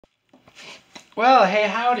Well, hey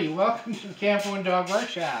howdy, welcome to the Campo and Dog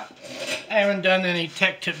Workshop. I haven't done any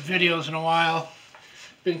tech tip videos in a while.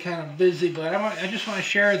 Been kind of busy, but I just want to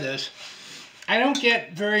share this. I don't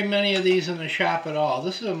get very many of these in the shop at all.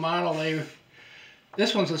 This is a Model A.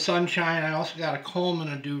 This one's a Sunshine. I also got a Coleman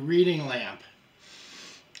to do reading lamp.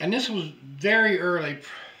 And this was very early,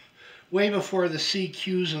 way before the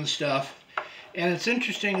CQs and stuff. And it's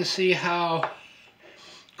interesting to see how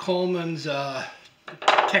Coleman's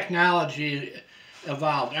technology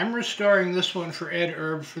evolved. I'm restoring this one for Ed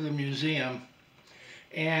Erb for the museum,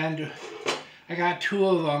 and I got two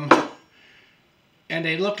of them, and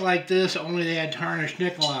they look like this, only they had tarnished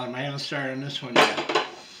nickel on them. I haven't started on this one yet.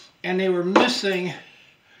 And they were missing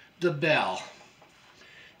the bell.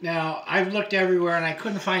 Now, I've looked everywhere and I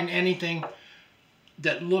couldn't find anything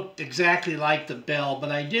that looked exactly like the bell,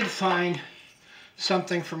 but I did find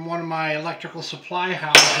something from one of my electrical supply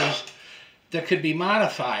houses that could be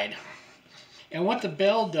modified. And what the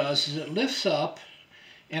bell does is it lifts up,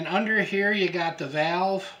 and under here you got the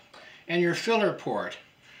valve and your filler port.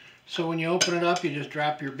 So when you open it up, you just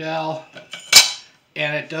drop your bell,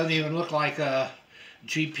 and it doesn't even look like a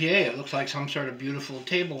GPA. It looks like some sort of beautiful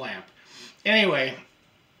table lamp. Anyway,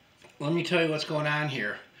 let me tell you what's going on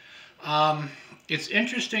here. It's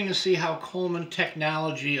interesting to see how Coleman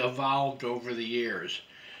Technology evolved over the years.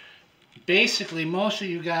 Basically, most of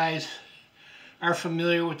you guys are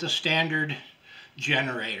familiar with the standard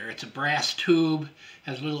generator. It's a brass tube,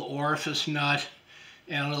 has a little orifice nut,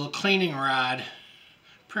 and a little cleaning rod,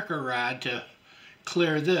 pricker rod, to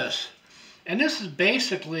clear this. And this is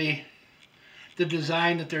basically the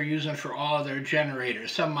design that they're using for all of their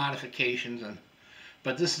generators, some modifications,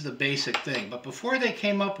 but this is the basic thing. But before they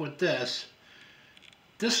came up with this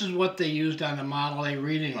is what they used on the Model A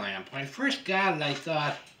reading lamp. When I first got it, I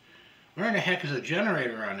thought, where in the heck is a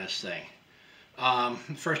generator on this thing?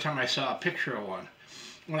 The first time I saw a picture of one.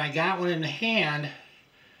 When I got one in the hand,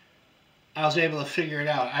 I was able to figure it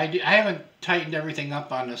out. I haven't tightened everything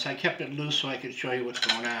up on this. I kept it loose so I could show you what's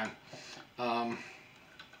going on.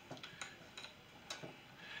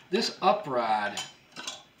 This up rod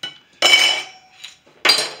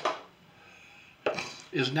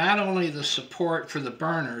is not only the support for the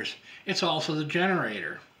burners, it's also the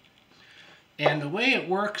generator. And the way it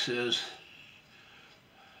works is,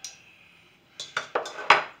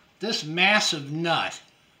 this massive nut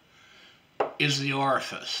is the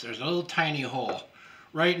orifice. There's a little tiny hole.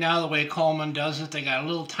 Right now, the way Coleman does it, they got a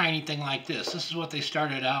little tiny thing like this. This is what they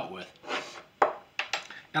started out with.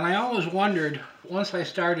 And I always wondered, once I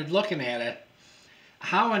started looking at it,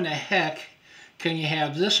 how in the heck can you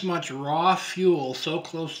have this much raw fuel so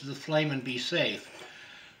close to the flame and be safe?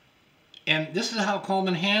 And this is how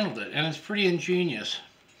Coleman handled it, and it's pretty ingenious.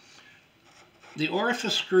 The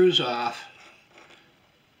orifice screws off,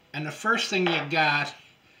 and the first thing you got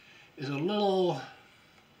is a little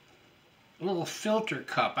filter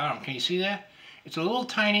cup. I don't know, can you see that? It's a little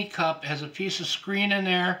tiny cup, it has a piece of screen in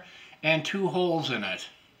there and two holes in it.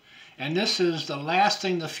 And this is the last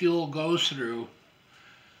thing the fuel goes through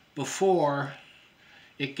before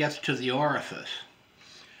it gets to the orifice.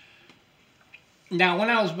 Now, when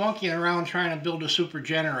I was monkeying around trying to build a super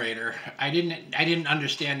generator, I didn't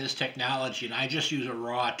understand this technology, and I just use a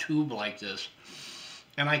raw tube like this.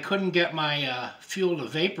 And I couldn't get my fuel to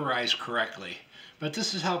vaporize correctly. But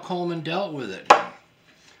this is how Coleman dealt with it.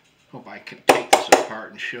 Hope I can take this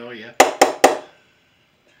apart and show you.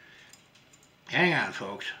 Hang on,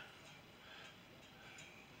 folks.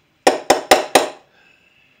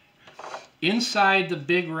 Inside the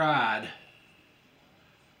big rod,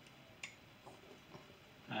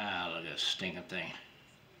 look at this stinking thing.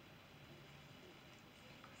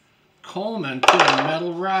 Coleman put a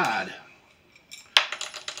metal rod.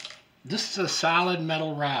 This is a solid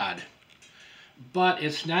metal rod, but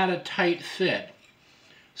it's not a tight fit.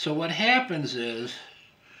 So what happens is,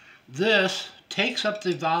 this takes up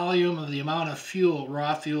the volume of the amount of fuel,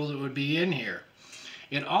 raw fuel, that would be in here.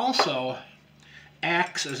 It also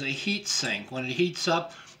acts as a heat sink. When it heats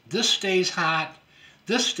up, this stays hot,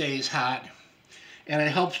 and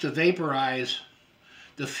it helps to vaporize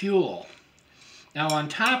the fuel. Now on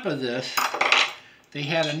top of this, they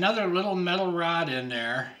had another little metal rod in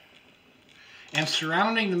there, and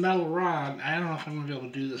surrounding the metal rod, I don't know if I'm going to be able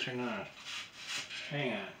to do this or not.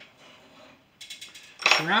 Hang on.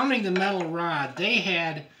 Surrounding the metal rod, they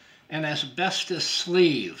had an asbestos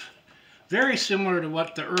sleeve, very similar to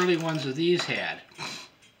what the early ones of these had.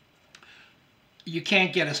 You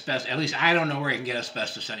can't get asbestos, at least I don't know where you can get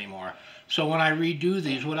asbestos anymore. So when I redo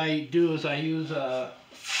these, what I do is I use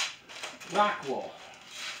rock wool.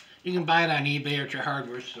 You can buy it on eBay or at your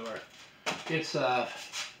hardware store. It's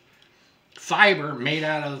fiber made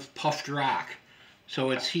out of puffed rock, so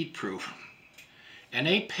it's heat proof. And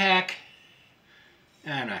they pack,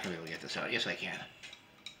 I'm not going to be able to get this out. Yes, I can.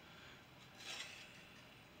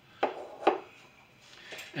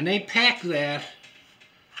 And they pack that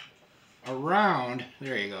around,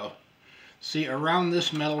 there you go, see, around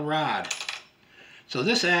this metal rod. So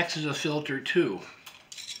this acts as a filter too.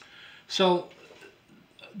 So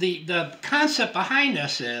the concept behind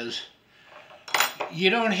this is you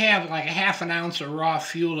don't have like a ½ ounce of raw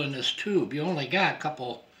fuel in this tube. You only got a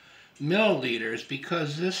couple milliliters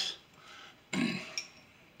because this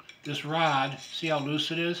this rod, see how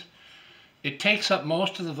loose it is? It takes up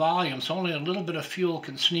most of the volume, so only a little bit of fuel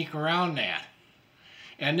can sneak around that.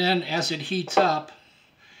 And then as it heats up,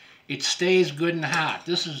 it stays good and hot.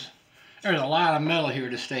 There's a lot of metal here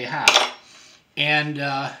to stay hot. And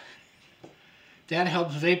that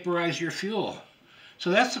helps vaporize your fuel. So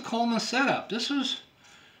that's the Coleman setup. This is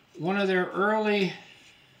one of their early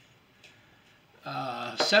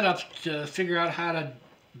setups to figure out how to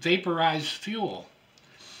vaporize fuel.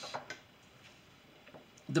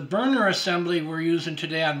 The burner assembly we're using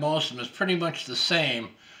today on most of them is pretty much the same,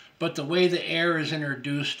 but the way the air is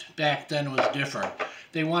introduced back then was different.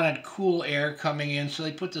 They wanted cool air coming in, so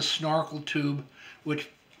they put the snorkel tube, which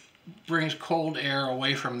brings cold air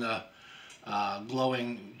away from the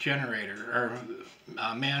glowing generator or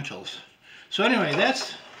mantles. So anyway,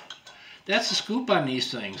 that's the scoop on these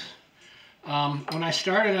things. When I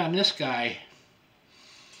started on this guy,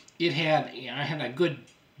 it had, I had a good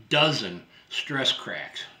dozen stress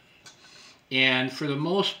cracks, and for the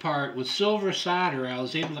most part with silver solder I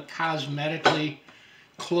was able to cosmetically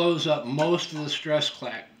close up most of the stress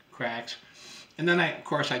cracks, and then of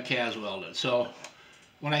course I CAS welded. So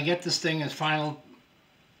when I get this thing in final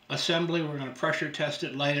assembly, we're going to pressure test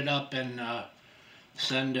it, light it up, and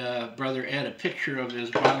send Brother Ed a picture of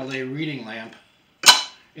his Model A reading lamp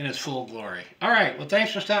in its full glory. Alright, well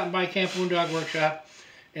thanks for stopping by Camp Boondog Workshop.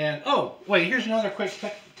 And, oh, wait, here's another quick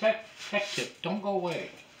tech tip. Don't go away.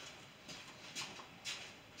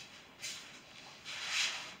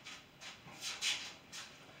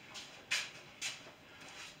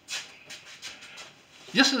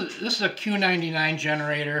 This is a Q99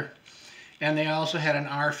 generator, and they also had an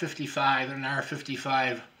R55 and an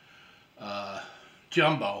R55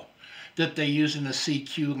 jumbo that they use in the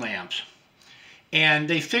CQ lamps. And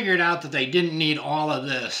they figured out that they didn't need all of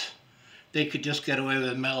this. They could just get away with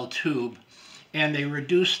a metal tube, and they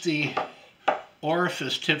reduced the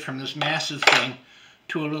orifice tip from this massive thing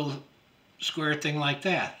to a little square thing like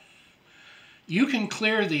that. You can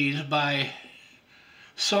clear these by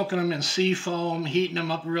soaking them in sea foam, heating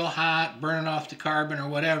them up real hot, burning off the carbon or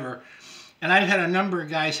whatever. And I've had a number of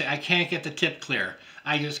guys say, I can't get the tip clear.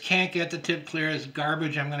 I just can't get the tip clear. It's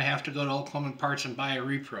garbage. I'm going to have to go to Old Coleman Parts and buy a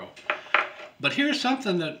repro. But here's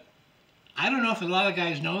something that I don't know if a lot of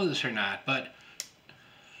guys know this or not, but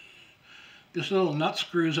this little nut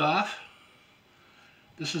screws off.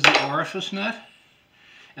 This is the orifice nut.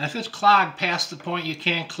 And if it's clogged past the point you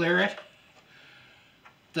can't clear it,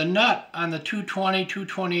 the nut on the 220,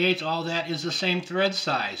 228, all that is the same thread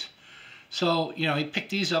size. So, you know, you pick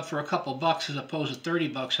these up for a couple bucks as opposed to 30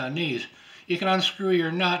 bucks on these. You can unscrew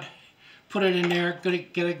your nut, put it in there, get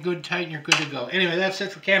it good tight, and you're good to go. Anyway, that's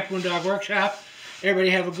it for Camp Boondog Workshop.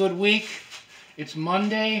 Everybody have a good week. It's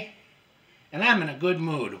Monday, and I'm in a good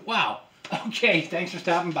mood. Wow. Okay, thanks for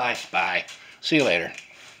stopping by. Bye. See you later.